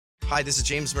Hi, this is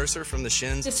James Mercer from The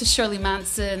Shins. This is Shirley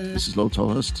Manson. This is Lo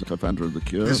Tolhurst, co-founder of The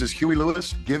Cure. This is Huey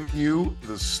Lewis giving you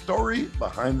the story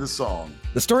behind the song.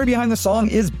 The Story Behind the Song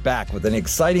is back with an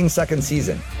exciting second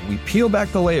season. We peel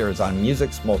back the layers on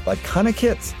music's most iconic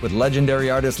hits with legendary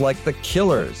artists like The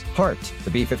Killers, Heart, the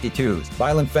B-52s,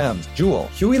 Violent Femmes, Jewel,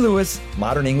 Huey Lewis,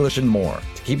 Modern English, and more.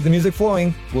 To keep the music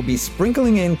flowing, we'll be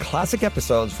sprinkling in classic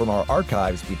episodes from our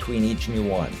archives between each new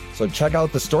one. So check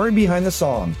out The Story Behind the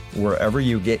Song wherever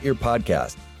you get your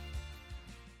podcast.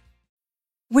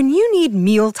 When you need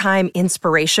mealtime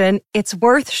inspiration, it's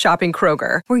worth shopping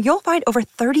Kroger, where you'll find over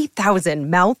 30,000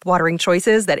 mouth-watering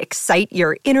choices that excite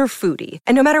your inner foodie.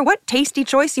 And no matter what tasty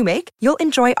choice you make, you'll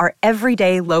enjoy our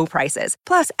everyday low prices,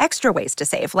 plus extra ways to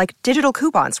save, like digital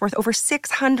coupons worth over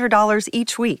 $600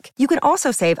 each week. You can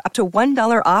also save up to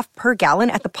 $1 off per gallon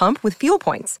at the pump with fuel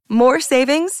points. More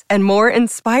savings and more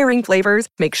inspiring flavors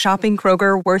make shopping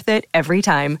Kroger worth it every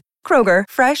time. Kroger,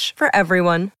 fresh for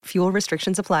everyone. Fuel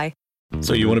restrictions apply.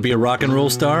 So you want to be a rock and roll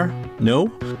star? No?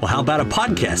 Well, how about a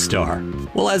podcast star?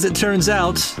 Well, as it turns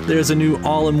out, there's a new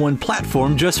all-in-one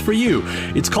platform just for you.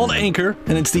 It's called Anchor,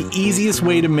 and it's the easiest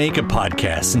way to make a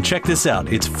podcast. And check this out,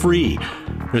 it's free.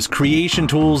 There's creation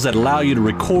tools that allow you to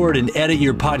record and edit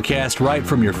your podcast right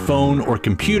from your phone or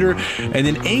computer, and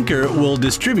then Anchor will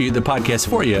distribute the podcast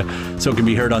for you so it can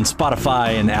be heard on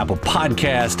Spotify and Apple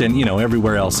Podcast and,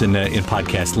 everywhere else in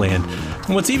podcast land.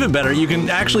 And what's even better, you can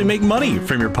actually make money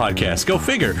from your podcast. Go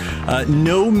figure.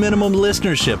 No minimum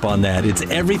listenership on that. It's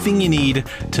everything you need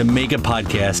to make a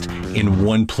podcast in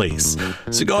one place.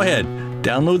 So go ahead.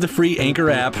 Download the free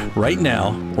Anchor app right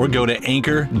now or go to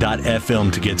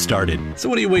anchor.fm to get started. So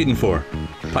what are you waiting for?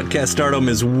 Podcast stardom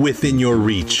is within your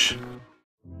reach.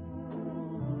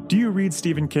 Do you read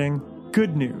Stephen King?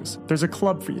 Good news. There's a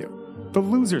club for you. The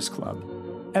Losers Club.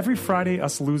 Every Friday,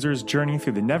 us losers journey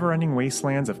through the never-ending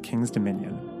wastelands of King's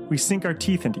Dominion. We sink our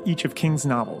teeth into each of King's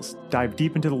novels, dive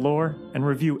deep into the lore, and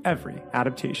review every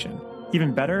adaptation.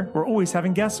 Even better, we're always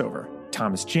having guests over.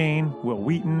 Thomas Jane, Will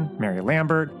Wheaton, Mary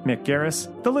Lambert, Mick Garris,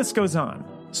 the list goes on.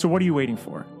 So what are you waiting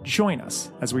for? Join us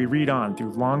as we read on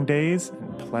through long days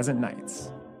and pleasant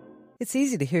nights. It's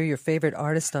easy to hear your favorite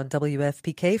artist on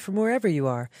WFPK from wherever you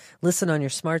are. Listen on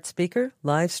your smart speaker,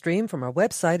 live stream from our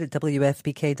website at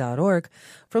WFPK.org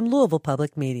from Louisville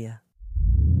Public Media.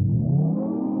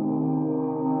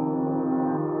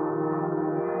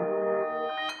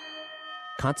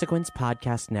 Consequence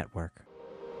Podcast Network.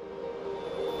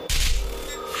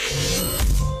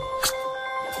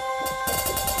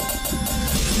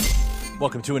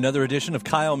 Welcome to another edition of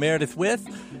Kyle Meredith with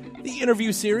the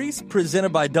interview series presented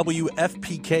by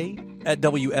WFPK at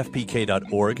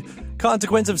WFPK.org,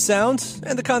 Consequence of Sound,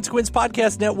 and the Consequence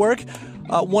Podcast Network.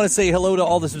 Want to say hello to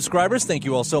all the subscribers. Thank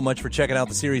you all so much for checking out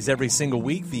the series every single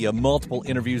week. The multiple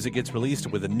interviews that gets released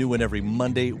with a new one every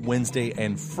Monday, Wednesday,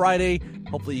 and Friday.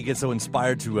 Hopefully you get so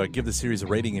inspired to give the series a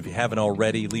rating if you haven't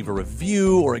already. Leave a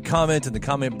review or a comment in the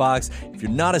comment box. If you're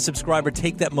not a subscriber,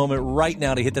 take that moment right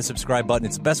now to hit the subscribe button.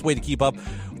 It's the best way to keep up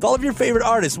with all of your favorite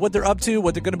artists, what they're up to,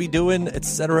 what they're going to be doing,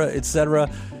 etc., etc.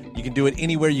 You can do it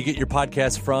anywhere you get your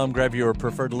podcast from. Grab your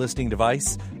preferred listening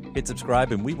device, hit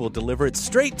subscribe, and we will deliver it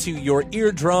straight to your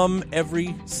eardrum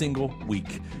every single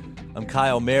week. I'm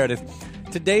Kyle Meredith.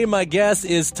 Today, my guest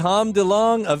is Tom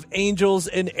DeLonge of Angels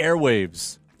and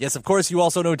Airwaves. Yes, of course, you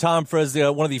also know Tom as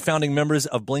one of the founding members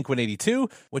of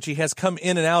Blink-182, which he has come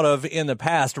in and out of in the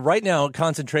past. Right now,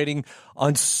 concentrating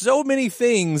on so many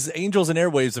things. Angels and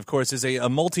Airwaves, of course, is a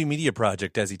multimedia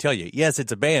project, as he tell you. Yes,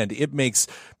 it's a band. It makes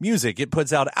music. It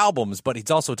puts out albums, but it's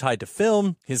also tied to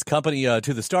film, his company,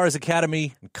 To the Stars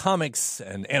Academy, and comics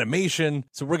and animation.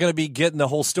 So we're going to be getting the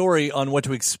whole story on what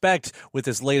to expect with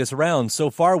this latest round.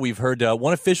 So far, we've heard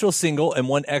one official single and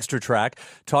one extra track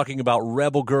talking about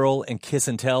Rebel Girl and Kiss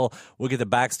and Tell. We'll get the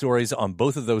backstories on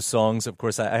both of those songs. Of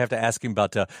course, I have to ask him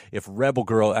about if Rebel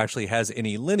Girl actually has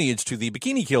any lineage to the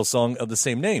Bikini Kill song of the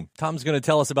same name. Tom's going to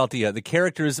tell us about the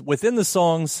characters within the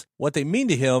songs, what they mean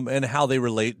to him, and how they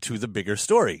relate to the bigger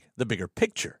story, the bigger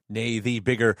picture, nay, the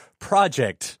bigger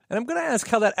project. And I'm going to ask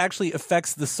how that actually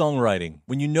affects the songwriting.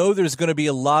 When you know there's going to be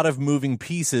a lot of moving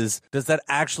pieces, does that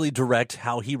actually direct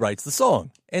how he writes the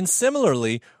song? And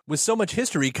similarly, with so much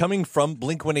history coming from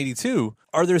Blink-182,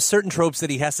 are there certain tropes that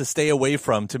he has to stay away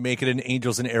from to make it an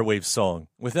Angels and Airwaves song?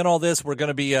 Within all this, we're going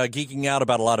to be geeking out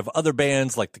about a lot of other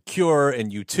bands like The Cure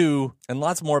and U2, and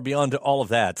lots more beyond all of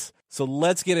that. So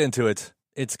let's get into it.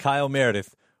 It's Kyle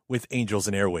Meredith with Angels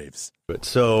and Airwaves.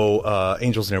 So,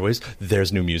 Angels and Airwaves,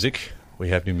 there's new music. We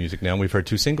have new music now. We've heard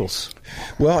 2 singles.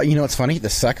 Well, it's funny. The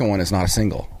second one is not a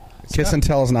single. Kiss and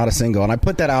Tell is not a single. And I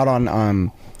put that out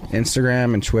on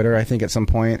Instagram and Twitter, I think, at some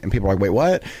point, and people are like, wait,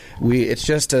 what? It's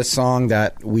just a song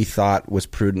that we thought was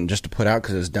prudent just to put out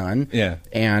because it's done. Yeah.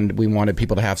 And we wanted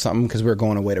people to have something because we were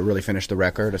going away to really finish the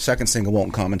record. A second single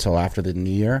won't come until after the new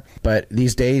year. But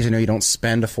these days, you don't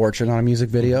spend a fortune on a music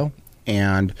video.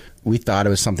 And we thought it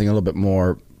was something a little bit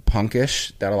more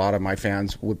punkish that a lot of my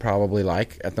fans would probably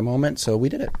like at the moment, so we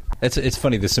did it. It's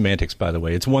funny, the semantics, by the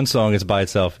way. It's one song, it's by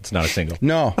itself, it's not a single.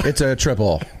 No, it's a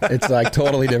triple. It's like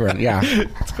totally different, yeah.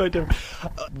 It's quite different.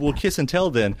 Well, Kiss and Tell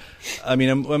then, I mean,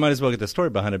 I might as well get the story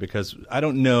behind it because I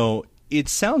don't know, it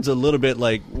sounds a little bit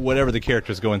like whatever the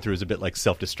character is going through is a bit like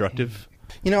self-destructive.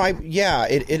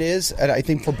 It is. And I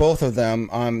think for both of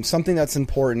them, something that's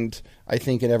important, I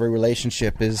think, in every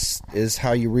relationship is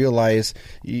how you realize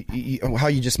how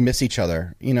you just miss each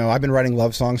other. I've been writing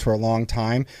love songs for a long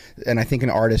time, and I think an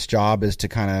artist's job is to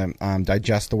kind of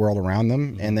digest the world around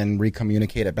them and then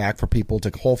recommunicate it back for people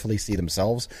to hopefully see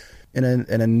themselves in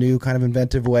a new kind of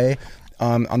inventive way.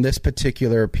 On this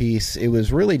particular piece, it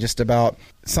was really just about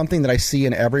something that I see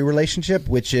in every relationship,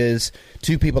 which is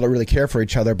two people that really care for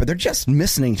each other, but they're just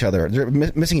missing each other. They're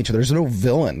missing each other. There's no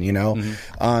villain,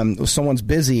 Mm-hmm. Someone's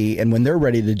busy, and when they're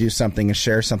ready to do something and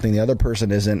share something, the other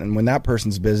person isn't. And when that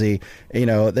person's busy,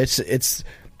 it's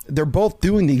they're both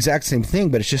doing the exact same thing,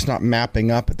 but it's just not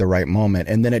mapping up at the right moment.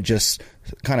 And then it just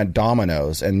kind of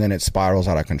dominoes, and then it spirals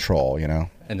out of control,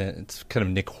 And then it's kind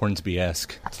of Nick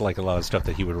Hornsby-esque. It's like a lot of stuff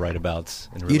that he would write about.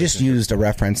 You just used a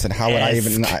reference, and how would I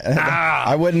even...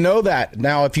 I wouldn't know that.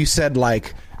 Now, if you said,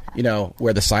 like,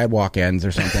 where the sidewalk ends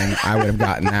or something, I would have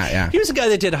gotten that, yeah. He was a guy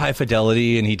that did High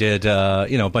Fidelity, and he did,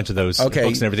 a bunch of those books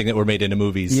and everything that were made into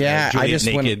movies. Yeah,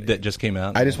 that just came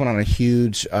out. I just went on a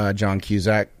huge John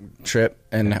Cusack trip,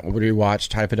 and we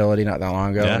watched High Fidelity not that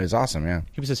long ago, and it was awesome, yeah.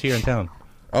 He was just here in town.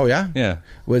 Oh, yeah? Yeah.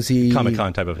 Was he...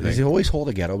 Comic-Con type of thing. Does he always hold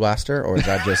a ghetto blaster, or is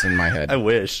that just in my head? I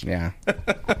wish. Yeah.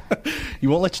 You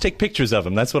won't let you take pictures of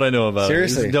him. That's what I know about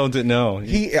Seriously. him. Don't know.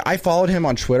 I followed him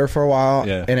on Twitter for a while.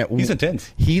 Yeah. And he's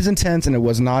intense. He's intense, and it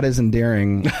was not as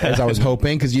endearing as I was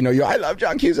hoping, because, I love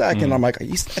John Cusack, and I'm like, I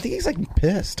think he's, like,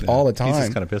 pissed all the time. He's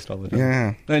just kind of pissed all the time.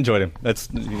 Yeah. I enjoyed him. That's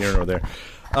here or there.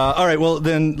 All right, well,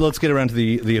 then let's get around to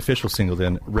the official single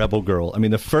then, Rebel Girl. I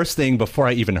mean, the first thing, before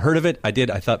I even heard of it, I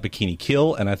thought Bikini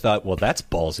Kill, and I thought, well, that's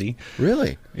ballsy.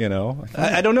 Really?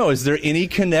 I don't know. Is there any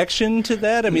connection to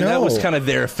that? I mean, that was kind of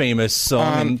their famous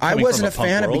song. I wasn't a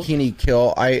fan of Bikini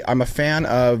Kill. I'm a fan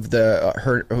of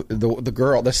the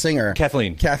girl, the singer.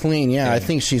 Kathleen, yeah. I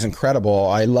think she's incredible.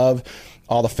 I love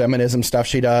all the feminism stuff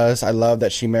she does. I love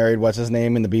that she married what's his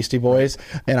name in the Beastie Boys,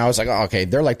 and I was like, oh, okay,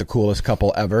 they're like the coolest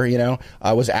couple ever.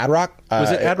 Was it Ad Rock?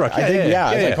 Was it Ad Rock? Yeah.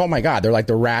 I was like, oh my god, they're like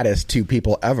the raddest two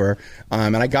people ever.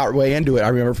 And I got way into it. I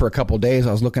remember for a couple of days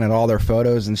I was looking at all their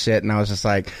photos and shit, and I was just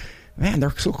like, man,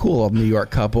 they're so cool, a New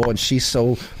York couple, and she's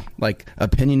so like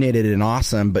opinionated and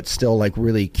awesome, but still like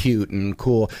really cute and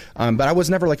cool. But I was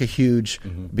never like a huge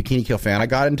Bikini Kill fan. I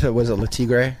got into, was it Le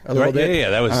Tigre a little bit? Yeah,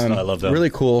 that was, I love that.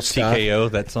 Really cool stuff. TKO,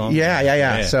 that song.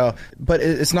 Yeah. So, but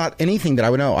it's not anything that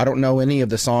I would know. I don't know any of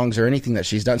the songs or anything that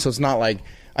she's done. So it's not like,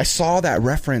 I saw that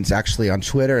reference actually on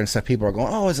Twitter and stuff. People are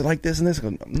going, "Oh, is it like this and this?" I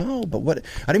go, no, but what?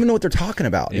 I don't even know what they're talking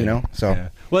about. So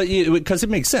well, because it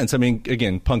makes sense. I mean,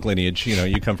 again, punk lineage.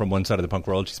 You come from one side of the punk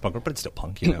world. She's punk, but it's still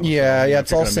punk. Yeah.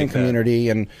 It's all same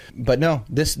community. But no,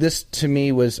 this to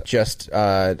me was just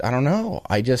I don't know.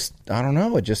 I don't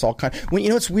know. It just all kind.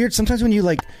 It's weird sometimes when you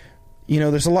like.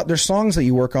 There's songs that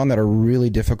you work on that are really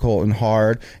difficult and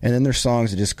hard, and then there's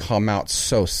songs that just come out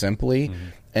so simply. Mm-hmm.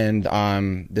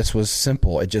 And this was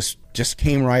simple. It just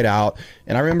came right out.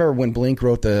 And I remember when Blink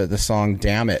wrote the song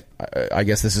 "Damn It," I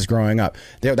guess this is growing up.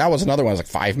 That was another one. It was like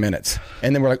 5 minutes,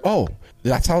 and then we're like, oh,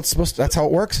 that's how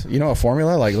it works. A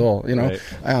formula, like little, Right.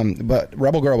 But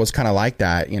Rebel Girl was kind of like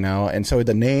that, And so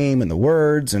the name and the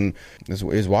words and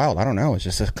is wild. I don't know. It's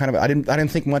just a kind of I didn't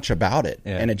think much about it,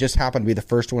 and it just happened to be the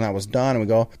first one that was done. And we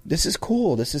go, this is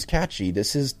cool. This is catchy.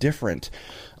 This is different.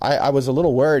 I was a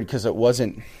little worried because it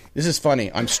wasn't. This is funny.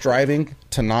 I'm striving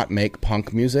to not make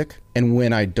punk music, and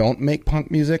when I don't make punk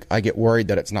music, I get worried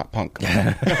that it's not punk.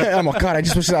 I'm like, God, I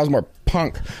just wish that I was more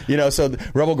punk. So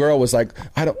Rebel Girl was like,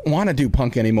 I don't want to do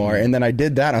punk anymore. And then I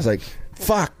did that, and I was like,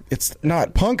 fuck, it's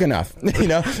not punk enough.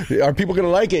 Are people going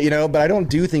to like it? But I don't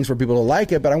do things for people to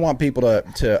like it, but I want people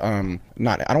to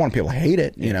not. I don't want people to hate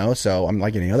it. So I'm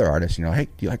like any other artist. Hey,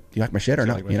 do you like my shit or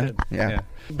not? Yeah.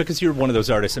 Because you're one of those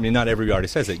artists. I mean, not every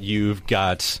artist has it. You've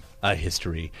got a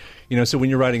history, so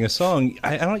when you're writing a song,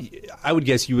 I would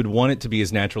guess you would want it to be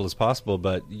as natural as possible,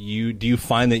 but do you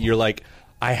find that you're like,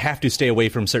 I have to stay away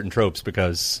from certain tropes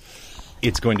because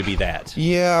it's going to be that?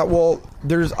 Yeah, well,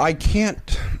 I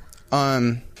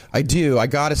do. I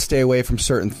got to stay away from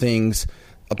certain things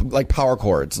like power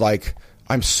chords. Like,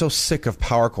 I'm so sick of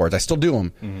power chords. I still do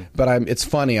them, but it's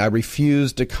funny. I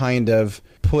refuse to kind of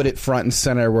put it front and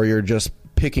center where you're just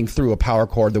picking through a power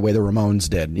chord the way the Ramones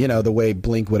did, the way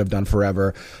Blink would have done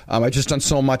forever. I've just done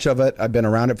so much of it. I've been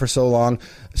around it for so long.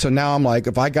 So now I'm like,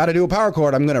 if I got to do a power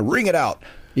chord, I'm going to ring it out.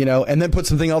 And then put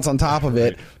something else on top of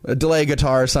it, a delay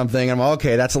guitar or something. I'm like,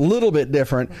 okay, that's a little bit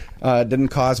different. It didn't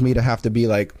cause me to have to be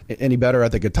like any better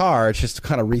at the guitar. It's just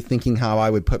kind of rethinking how I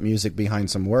would put music behind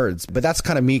some words. But that's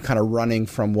kind of me kind of running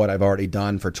from what I've already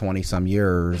done for 20 some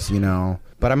years,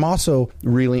 But I'm also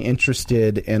really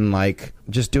interested in like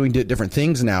just doing different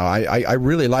things now. I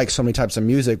really like so many types of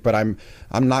music, but I'm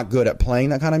not good at playing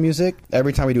that kind of music.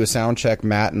 Every time we do a sound check,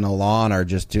 Matt and Alon are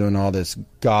just doing all this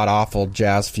god awful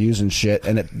jazz fusion shit,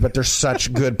 but they're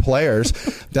such good players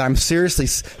that I'm seriously,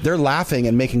 they're laughing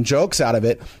and making jokes out of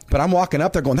it. But I'm walking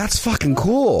up there going, that's fucking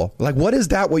cool. Like, what is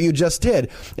that? What you just did?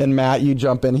 And Matt, you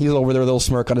jump in. He's over there with a little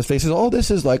smirk on his face. He says, oh,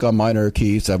 this is like a minor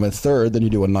key 7th, 3rd. Then you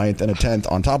do a 9th and a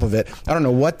 10th on top of it. I don't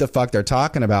know what the fuck they're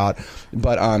talking about,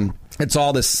 but it's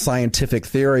all this scientific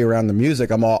theory around the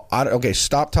music. Okay,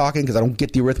 stop talking because I don't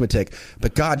get the arithmetic.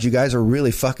 But God, you guys are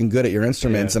really fucking good at your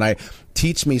instruments, and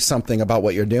teach me something about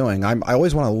what you're doing. I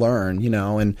always want to learn,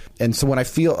 and so when I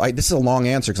feel this is a long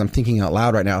answer because I'm thinking out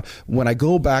loud right now. When I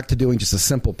go back to doing just a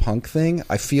simple punk thing,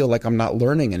 I feel like I'm not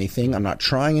learning anything. I'm not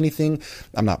trying anything.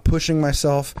 I'm not pushing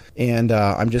myself, and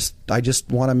I just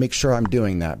want to make sure I'm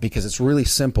doing that because it's really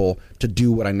simple to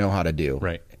do what I know how to do.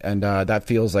 Right. And that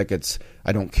feels like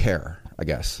I don't care, I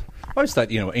guess. I always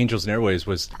thought, Angels and Airwaves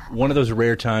was one of those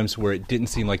rare times where it didn't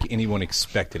seem like anyone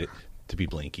expected it to be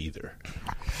Blink either.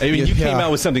 I mean, you came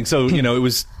out with something, so, it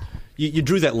was... You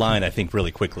drew that line, I think,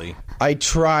 really quickly. I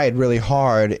tried really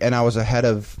hard, and I was ahead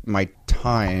of my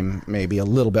time, maybe a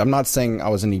little bit. I'm not saying I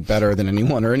was any better than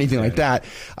anyone or anything like that.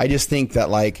 I just think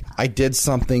that, like, I did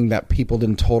something that people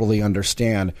didn't totally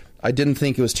understand. I didn't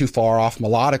think it was too far off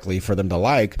melodically for them to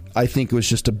like. I think it was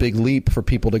just a big leap for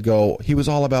people to go, he was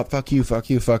all about fuck you, fuck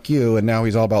you, fuck you, and now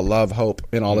he's all about love, hope,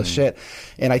 and all this shit.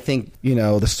 And I think,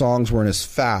 the songs weren't as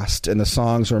fast, and the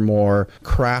songs were more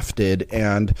crafted,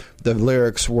 and the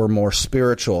lyrics were more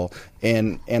spiritual.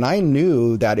 And I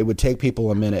knew that it would take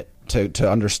people a minute to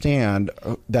understand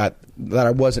that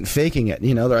I wasn't faking it.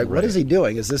 They're like, what is he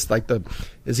doing? Is this like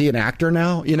is he an actor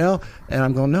now? And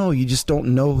I'm going, no, you just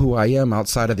don't know who I am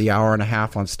outside of the hour and a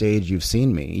half on stage you've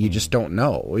seen me. You just don't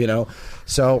know,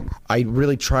 So I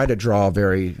really try to draw a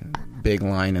very big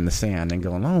line in the sand and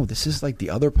going, oh, this is like the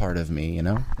other part of me,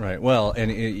 Right. Well,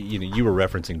 and you were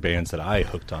referencing bands that I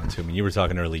hooked onto. I mean, you were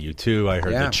talking early U2. I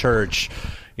heard The Church.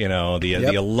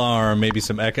 The Alarm, maybe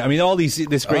some Echo. I mean, all this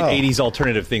great 80s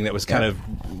alternative thing that was kind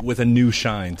of with a new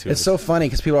shine to it. It's so funny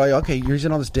because people are like, okay, you're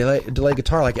using all this delay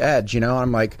guitar like Edge, And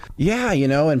I'm like, yeah,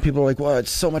 and people are like, well, it's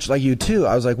so much like you too.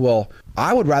 I was like, well,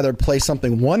 I would rather play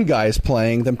something one guy's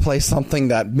playing than play something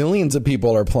that millions of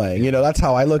people are playing. That's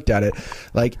how I looked at it.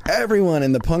 Like, everyone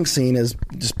in the punk scene is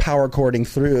just power chording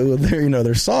through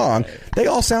their song. They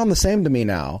all sound the same to me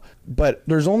now. But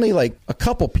there's only like a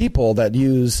couple people that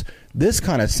use this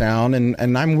kind of sound,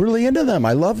 and I'm really into them.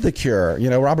 I love The Cure.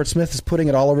 Robert Smith is putting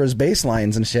it all over his bass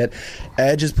lines and shit.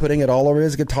 Edge is putting it all over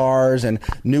his guitars, and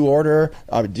New Order,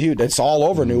 dude, it's all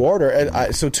over New Order.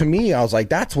 And so to me, I was like,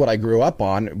 that's what I grew up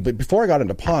on. But before I got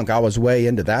into punk, I was way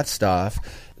into that stuff.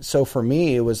 So for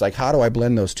me, it was like, how do I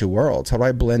blend those two worlds? How do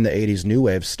I blend the 80s new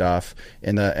wave stuff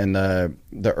and the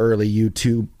early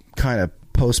U2 kind of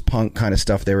post-punk kind of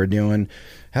stuff they were doing?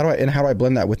 How do I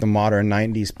blend that with the modern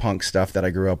 90s punk stuff that I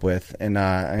grew up with? And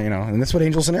and that's what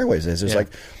Angels and Airwaves is. It's like,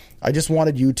 I just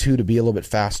wanted U2 to be a little bit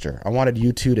faster. I wanted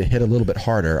U2 to hit a little bit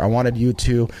harder. I wanted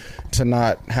U2 to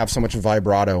not have so much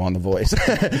vibrato on the voice.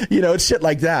 It's shit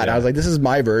like that. I was like, this is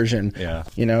my version. Yeah.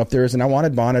 If there's, and I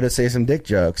wanted Bono to say some dick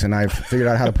jokes, and I figured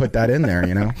out how to put that in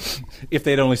there, If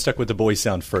they'd only stuck with the boy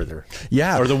sound further.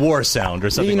 Yeah. Or the war sound or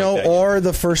something like that. Or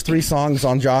the first 3 songs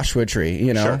on Joshua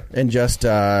Tree, Sure. And just,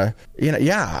 I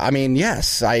mean,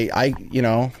 yes,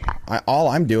 all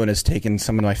I'm doing is taking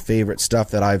some of my favorite stuff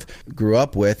that I've grew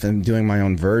up with and doing my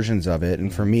own versions of it.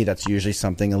 And for me, that's usually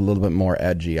something a little bit more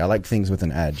edgy. I like things with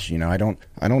an edge. I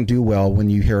don't do well when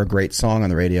you hear a great song on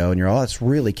the radio and you're, oh, it's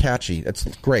really catchy. It's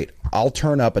great. I'll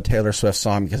turn up a Taylor Swift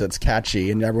song because it's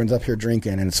catchy and everyone's up here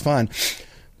drinking and it's fun.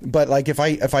 But like if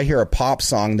I hear a pop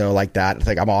song though like that, it's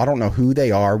like, I don't know who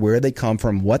they are, where they come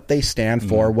from, what they stand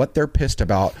for, what they're pissed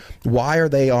about, why are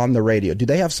they on the radio? Do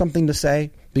they have something to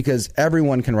say? Because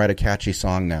everyone can write a catchy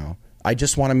song now. I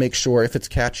just want to make sure if it's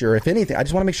catchy or if anything, I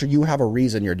just want to make sure you have a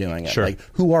reason you're doing it. Sure. Like,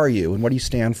 who are you and what do you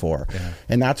stand for? Yeah.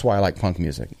 And that's why I like punk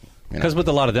music. Because with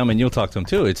a lot of them, and you'll talk to them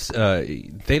too, it's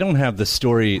they don't have the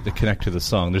story that connect to the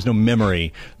song. There's no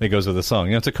memory that goes with the song.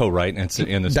 You know, it's a co-write, and it's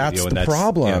in the studio. That's the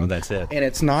problem. That's it. And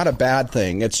it's not a bad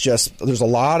thing. It's just there's a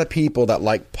lot of people that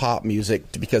like pop music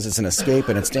because it's an escape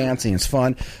and it's dancing, it's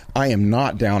fun. I am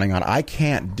not downing on it. I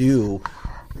can't do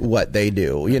what they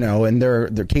do, you know, and they're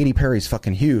Katy Perry's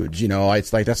fucking huge, you know.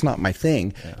 It's like that's not my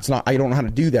thing. Yeah. It's not. I don't know how to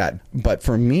do that. But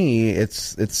for me,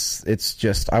 it's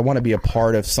just I want to be a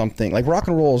part of something. Like rock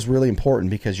and roll is really important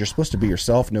because you're supposed to be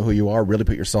yourself, know who you are, really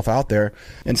put yourself out there.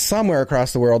 And somewhere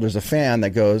across the world, there's a fan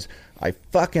that goes, I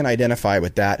fucking identify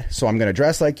with that. So I'm going to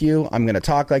dress like you. I'm going to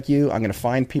talk like you. I'm going to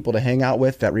find people to hang out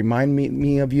with that remind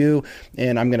me of you.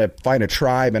 And I'm going to find a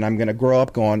tribe, and I'm going to grow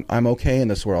up going, I'm okay in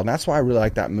this world. And that's why I really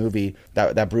like that movie,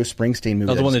 that Bruce Springsteen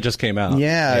movie. Oh, the one that just came out.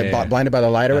 Yeah. Blinded by the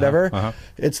Light or whatever.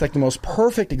 It's like the most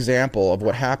perfect example of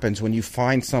what happens when you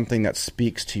find something that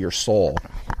speaks to your soul.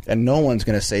 And no one's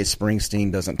going to say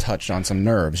Springsteen doesn't touch on some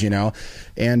nerves, you know?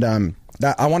 And,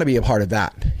 I want to be a part of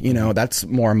that. You know, that's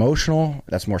more emotional.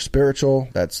 That's more spiritual.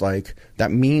 That's like,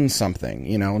 that means something.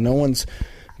 You know, no one's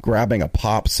grabbing a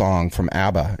pop song from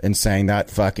ABBA and saying that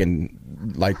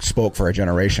fucking like spoke for a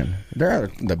generation.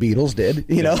 The Beatles did,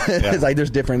 you know. It's like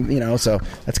there's different, you know, so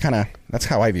that's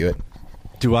how I view it.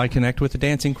 Do I connect with the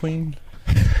Dancing Queen?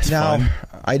 No,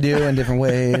 I do in different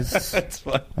ways. That's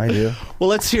fun. I do. Well,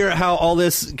 let's hear how all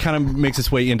this kind of makes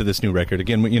its way into this new record.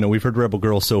 Again, you know, we've heard Rebel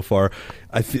Girl so far.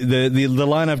 The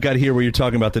line I've got here where you're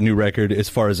talking about the new record as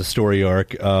far as a story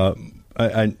arc,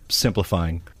 I'm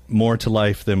simplifying. More to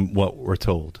life than what we're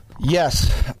told.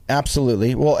 Yes,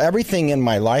 absolutely. Well, everything in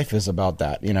my life is about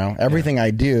that, you know. Everything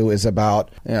I do is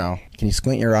about, you know, can you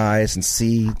squint your eyes and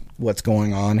see what's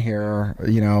going on here,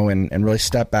 you know, and really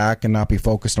step back and not be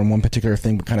focused on one particular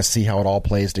thing, but kind of see how it all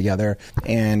plays together.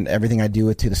 And everything I do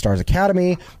with To the Stars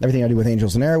Academy, everything I do with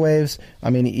Angels and Airwaves, I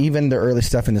mean, even the early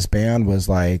stuff in this band was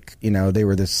like, you know, they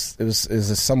were this, it was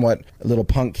a somewhat little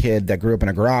punk kid that grew up in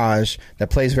a garage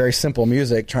that plays very simple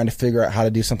music, trying to figure out how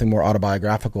to do something more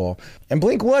autobiographical. And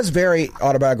Blink was very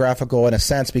autobiographical in a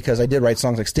sense because I did write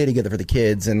songs like Stay Together for the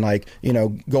Kids, and like, you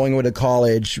know, going to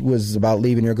college was about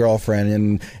leaving your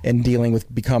girlfriend and dealing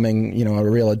with becoming, you know, a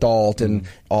real adult and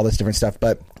all this different stuff.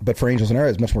 But for Angels and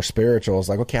Airwaves, it's much more spiritual. It's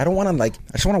like, okay, I don't want to I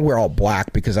just want to wear all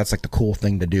black because that's like the cool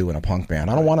thing to do in a punk band.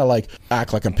 I don't want to like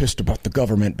act like I'm pissed about the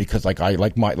government because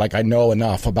I know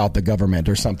enough about the government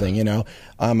or something, you know.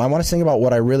 I want to sing about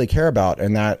what I really care about,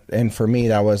 and for me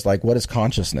that was like, what is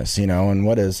consciousness, you know, and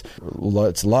what is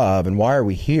it's love, and why are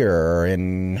we here,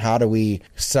 and how do we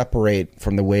separate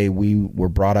from the way we were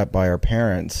brought up by our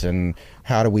parents, and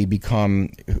how do we become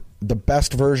the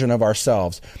best version of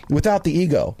ourselves without the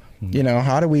ego? You know,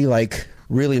 how do we like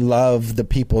really love the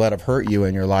people that have hurt you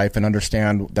in your life and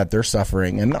understand that they're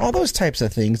suffering, and all those types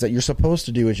of things that you're supposed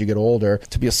to do as you get older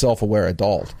to be a self-aware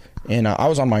adult. And I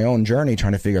was on my own journey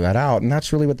trying to figure that out, and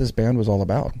that's really what this band was all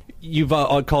about. You've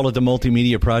called it the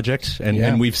multimedia project,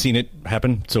 and we've seen it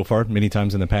happen so far many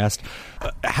times in the past.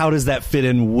 How does that fit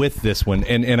in with this one?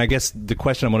 And I guess the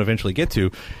question I'm going to eventually get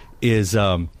to is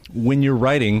when you're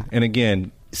writing, and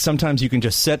again, sometimes you can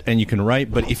just sit and you can write,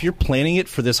 but if you're planning it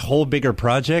for this whole bigger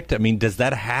project, I mean, does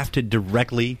that have to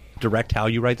directly direct how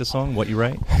you write the song, what you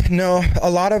write? No,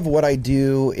 a lot of what I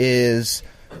do is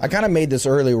I kind of made this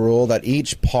early rule that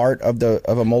each part of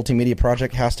a multimedia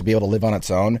project has to be able to live on its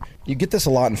own. You get this a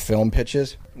lot in film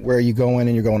pitches where you go in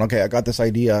and you're going, okay, I got this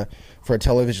idea for a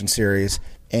television series.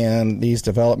 And these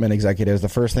development executives, the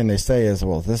first thing they say is,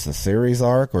 well, is this a series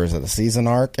arc or is it a season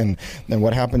arc? And then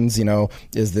what happens, you know,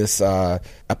 is this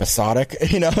episodic?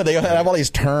 You know, they have all these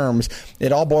terms.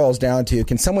 It all boils down to,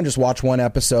 can someone just watch one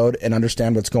episode and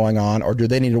understand what's going on? Or do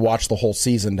they need to watch the whole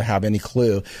season to have any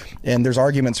clue? And there's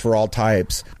arguments for all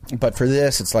types. But for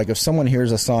this, it's like if someone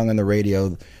hears a song on the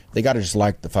radio, they got to just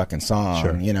like the fucking song,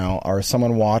 sure, you know, or if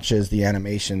someone watches the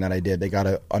animation that I did, they got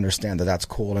to understand that that's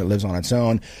cool and it lives on its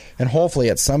own. And hopefully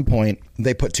at some point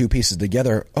they put two pieces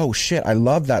together. Oh shit, I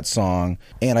love that song.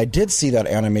 And I did see that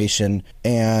animation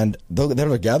and they're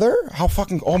together. How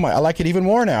fucking, oh my, I like it even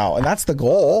more now. And that's the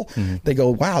goal. Mm-hmm. They go,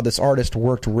 wow, this artist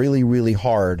worked really, really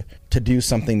hard to do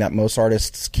something that most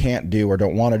artists can't do or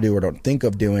don't want to do or don't think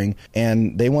of doing,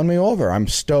 and they won me over. I'm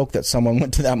stoked that someone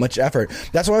went to that much effort.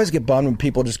 That's why I always get bummed when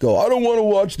people just go, I don't want to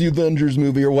watch the Avengers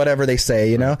movie or whatever they say,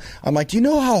 you know? I'm like, do you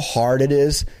know how hard it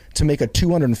is to make a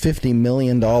 $250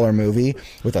 million movie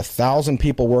with 1,000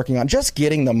 people working on just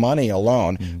getting the money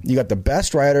alone? Mm-hmm. You got the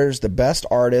best writers, the best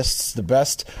artists, the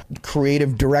best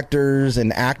creative directors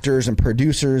and actors and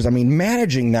producers. I mean,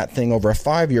 managing that thing over a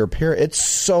 5-year period, it's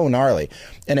so gnarly.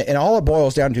 And all it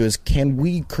boils down to is, can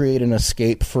we create an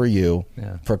escape for you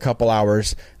for a couple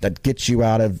hours that gets you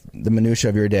out of the minutia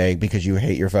of your day because you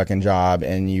hate your fucking job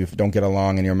and you don't get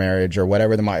along in your marriage or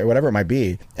whatever it might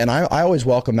be. And I always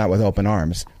welcome that with open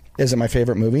arms. Is it my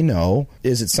favorite movie? No.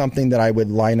 Is it something that I would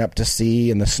line up to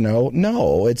see in the snow?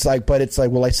 No. But it's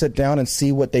like, will I sit down and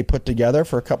see what they put together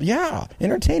for a couple? Yeah.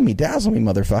 Entertain me. Dazzle me,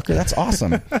 motherfucker. That's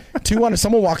awesome.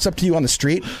 Someone walks up to you on the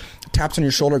street, taps on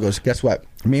your shoulder, goes, guess what?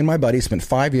 Me and my buddy spent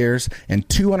 5 years and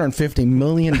 $250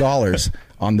 million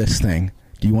on this thing.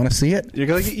 Do you want to see it? You're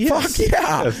going, yes. Fuck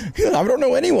yeah. Yes. I don't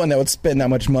know anyone that would spend that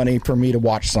much money for me to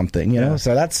watch something, you know?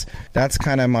 So that's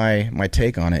kind of my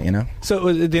take on it, you know?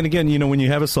 So then again, you know, when you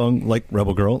have a song like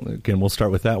Rebel Girl, again, we'll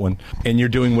start with that one, and you're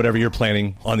doing whatever you're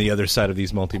planning on the other side of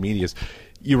these multimedias,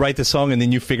 you write the song and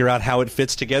then you figure out how it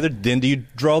fits together. Then do you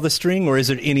draw the string, or is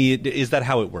that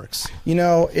how it works? You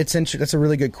know, that's a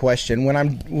really good question.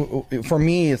 For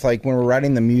me, it's like when we're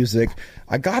writing the music,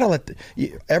 I gotta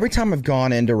every time I've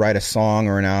gone in to write a song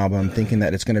or an album thinking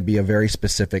that it's going to be a very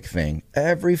specific thing,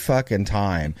 every fucking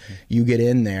time you get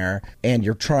in there and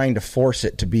you're trying to force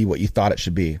it to be what you thought it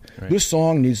should be. Right. This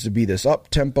song needs to be this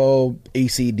up-tempo,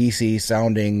 AC/DC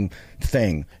sounding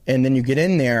thing. And then you get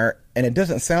in there and it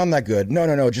doesn't sound that good.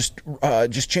 No,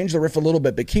 just change the riff a little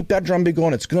bit, but keep that drum beat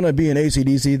going. It's going to be an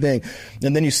AC/DC thing.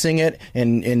 And then you sing it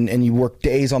and you work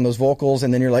days on those vocals,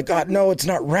 and then you're like, God, no, it's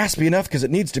not raspy enough because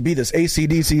it needs to be this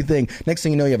AC/DC thing. Next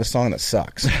thing you know, you have a song that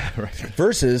sucks. Right.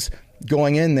 Versus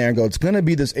going in there and go, it's going to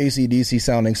be this AC/DC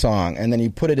sounding song, and then you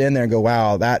put it in there and go,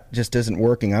 wow, that just isn't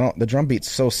working. The drum beat's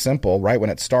so simple right when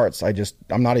it starts.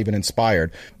 I'm not even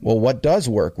inspired. Well, what does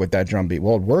work with that drum beat?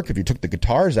 Well, it'd work if you took the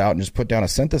guitars out and just put down a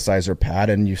synthesizer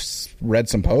pad and you read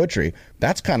some poetry.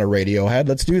 That's kind of Radiohead.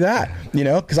 Let's do that, you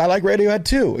know, because I like Radiohead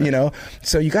too, you know.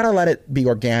 So you got to let it be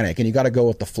organic, and you got to go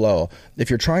with the flow. If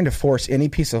you're trying to force any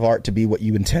piece of art to be what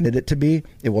you intended it to be,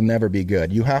 it will never be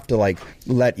good. You have to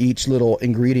let each little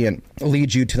ingredient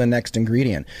lead you to the next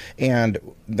ingredient. And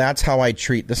that's how I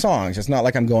treat the songs. It's not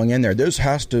like I'm going in there, this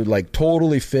has to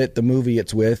totally fit the movie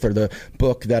it's with or the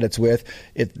book that it's with.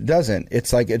 It doesn't.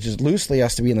 It's like it just loosely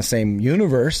has to be in the same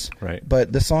universe, right?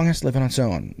 But the song has to live on its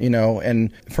own, you know.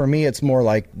 And for me, it's more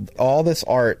like all this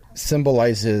art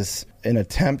symbolizes an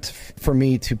attempt for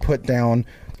me to put down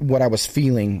what I was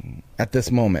feeling at this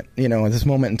moment, you know, at this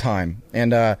moment in time.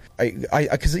 And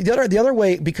because the other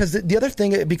way, because the other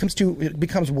thing, it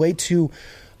becomes way too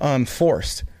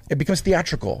forced. It becomes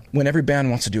theatrical when every band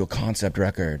wants to do a concept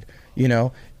record, you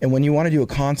know. And when you want to do a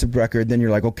concept record, then you're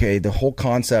like, okay, the whole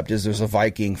concept is there's a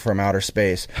Viking from outer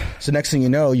space. So next thing you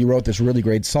know, you wrote this really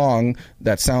great song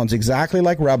that sounds exactly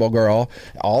like Rebel Girl,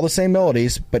 all the same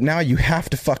melodies, but now you have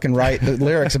to fucking write the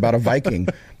lyrics about a Viking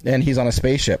and he's on a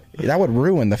spaceship. That would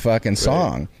ruin the fucking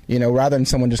song, you know, rather than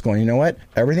someone just going, you know what,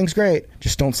 everything's great,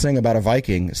 just don't sing about a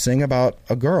Viking, sing about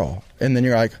a girl. And then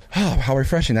you're like, oh, how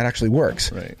refreshing, that actually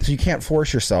works. Right. So you can't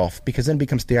force yourself, because then it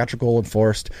becomes theatrical and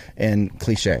forced and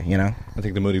cliche, you know? I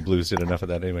think the Moody Blues did enough of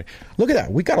that anyway. Look at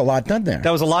that. We got a lot done there.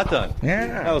 That was a lot done.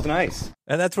 Yeah. That was nice.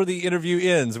 And that's where the interview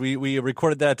ends. We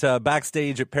recorded that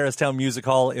backstage at Paristown Music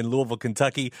Hall in Louisville,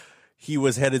 Kentucky. He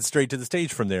was headed straight to the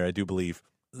stage from there, I do believe.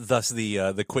 Thus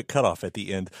the quick cutoff at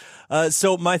the end.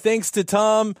 So my thanks to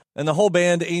Tom and the whole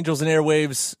band, Angels and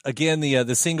Airwaves. Again,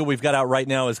 the single we've got out right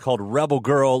now is called Rebel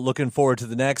Girl. Looking forward to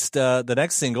the next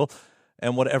single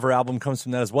and whatever album comes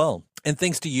from that as well. And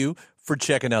thanks to you for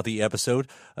checking out the episode.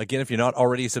 Again, if you're not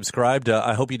already subscribed,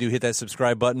 I hope you do hit that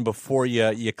subscribe button before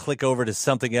you click over to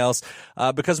something else,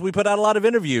 because we put out a lot of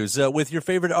interviews with your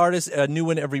favorite artists, a new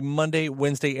one every Monday,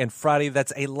 Wednesday, and Friday.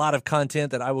 That's a lot of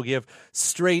content that I will give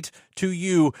straight to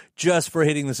you just for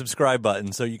hitting the subscribe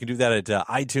button. So you can do that at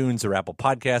iTunes or Apple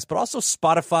Podcasts, but also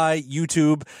Spotify,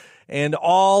 YouTube, and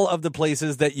all of the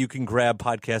places that you can grab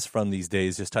podcasts from these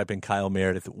days. Just type in Kyle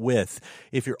Meredith with.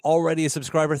 If you're already a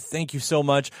subscriber, thank you so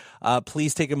much.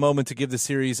 Please take a moment to give the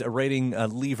series a rating,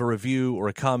 leave a review or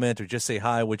a comment, or just say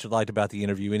hi, what you liked about the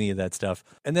interview, any of that stuff.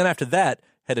 And then after that,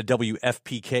 head to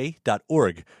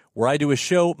WFPK.org, where I do a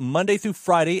show Monday through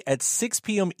Friday at 6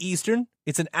 p.m. Eastern.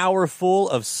 It's an hour full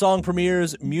of song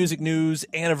premieres, music news,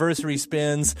 anniversary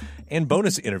spins, and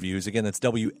bonus interviews. Again, that's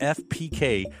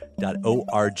WFPK.org.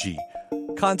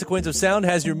 Consequence of Sound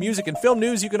has your music and film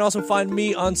news. You can also find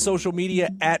me on social media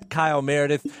at Kyle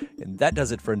Meredith. And that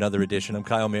does it for another edition. I'm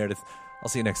Kyle Meredith. I'll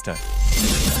see you next time.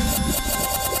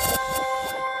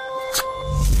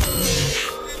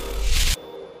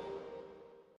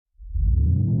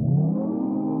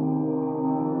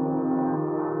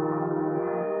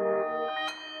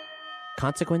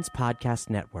 Consequence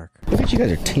Podcast Network. Look at you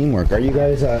guys are teamwork. Are you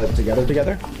guys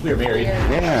together? We are married.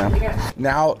 Yeah.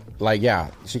 Now,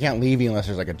 she can't leave you unless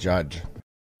there's like a judge.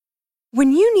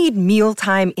 When you need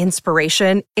mealtime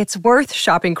inspiration, it's worth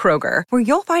shopping Kroger, where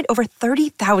you'll find over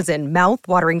 30,000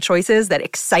 mouth-watering choices that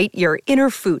excite your inner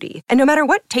foodie. And no matter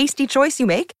what tasty choice you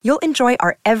make, you'll enjoy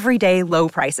our everyday low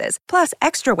prices, plus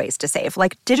extra ways to save,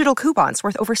 like digital coupons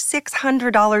worth over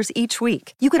 $600 each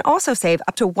week. You can also save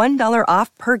up to $1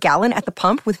 off per gallon at the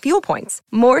pump with fuel points.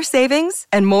 More savings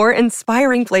and more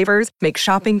inspiring flavors make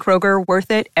shopping Kroger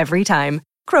worth it every time.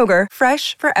 Kroger,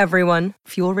 fresh for everyone.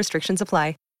 Fuel restrictions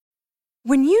apply.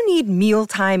 When you need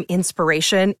mealtime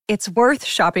inspiration, it's worth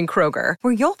shopping Kroger,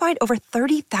 where you'll find over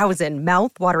 30,000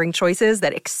 mouth-watering choices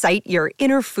that excite your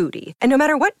inner foodie. And no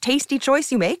matter what tasty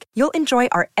choice you make, you'll enjoy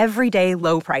our everyday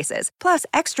low prices, plus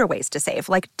extra ways to save,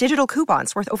 like digital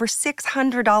coupons worth over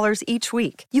 $600 each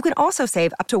week. You can also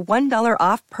save up to $1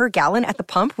 off per gallon at the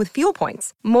pump with fuel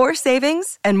points. More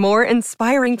savings and more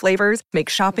inspiring flavors make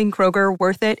shopping Kroger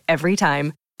worth it every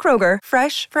time. Kroger,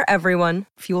 fresh for everyone.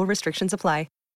 Fuel restrictions apply.